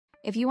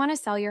If you want to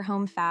sell your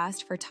home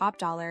fast for top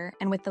dollar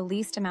and with the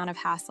least amount of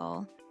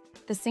hassle,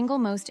 the single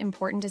most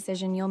important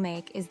decision you'll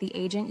make is the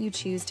agent you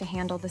choose to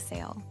handle the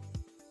sale.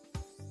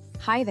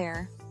 Hi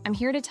there, I'm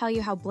here to tell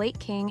you how Blake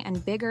King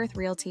and Big Earth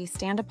Realty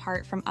stand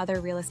apart from other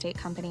real estate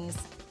companies.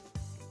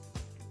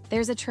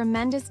 There's a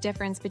tremendous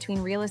difference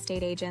between real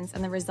estate agents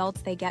and the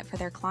results they get for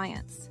their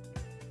clients.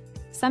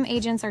 Some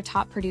agents are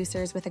top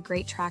producers with a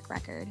great track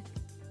record,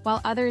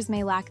 while others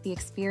may lack the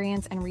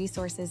experience and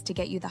resources to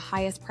get you the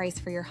highest price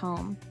for your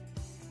home.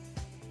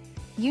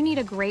 You need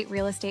a great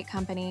real estate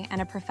company and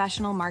a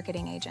professional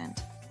marketing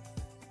agent.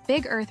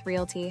 Big Earth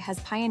Realty has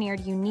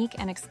pioneered unique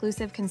and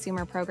exclusive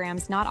consumer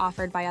programs not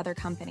offered by other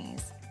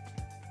companies.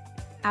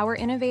 Our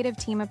innovative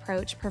team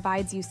approach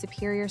provides you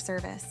superior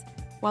service,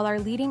 while our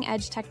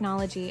leading-edge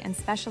technology and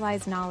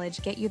specialized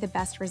knowledge get you the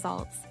best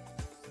results.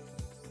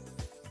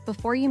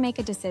 Before you make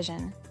a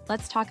decision,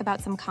 let's talk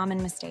about some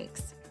common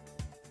mistakes.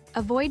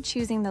 Avoid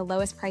choosing the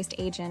lowest-priced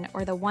agent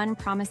or the one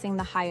promising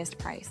the highest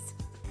price.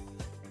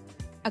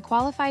 A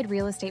qualified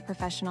real estate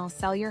professional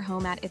sells your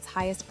home at its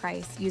highest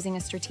price using a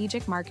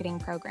strategic marketing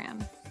program.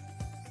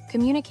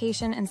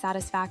 Communication and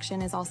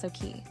satisfaction is also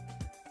key.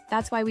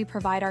 That's why we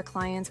provide our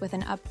clients with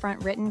an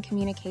upfront written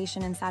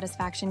communication and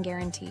satisfaction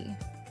guarantee.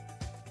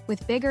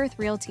 With Big Earth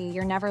Realty,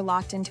 you're never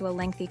locked into a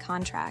lengthy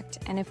contract,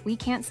 and if we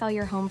can't sell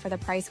your home for the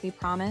price we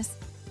promise,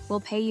 we'll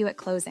pay you at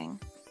closing.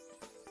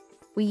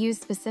 We use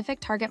specific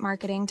target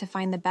marketing to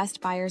find the best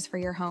buyers for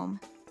your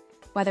home.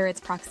 Whether it's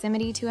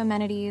proximity to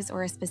amenities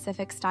or a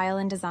specific style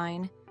and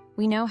design,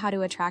 we know how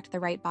to attract the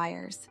right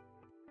buyers.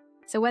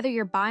 So whether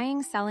you're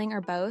buying, selling,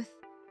 or both,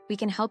 we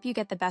can help you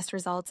get the best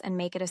results and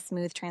make it a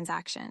smooth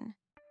transaction.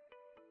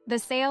 The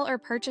sale or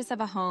purchase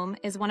of a home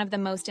is one of the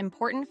most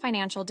important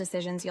financial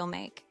decisions you'll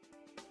make.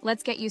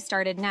 Let's get you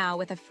started now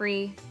with a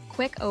free,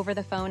 quick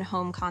over-the-phone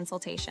home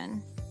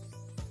consultation.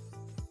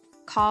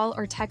 Call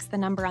or text the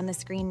number on the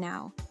screen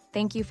now.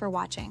 Thank you for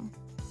watching.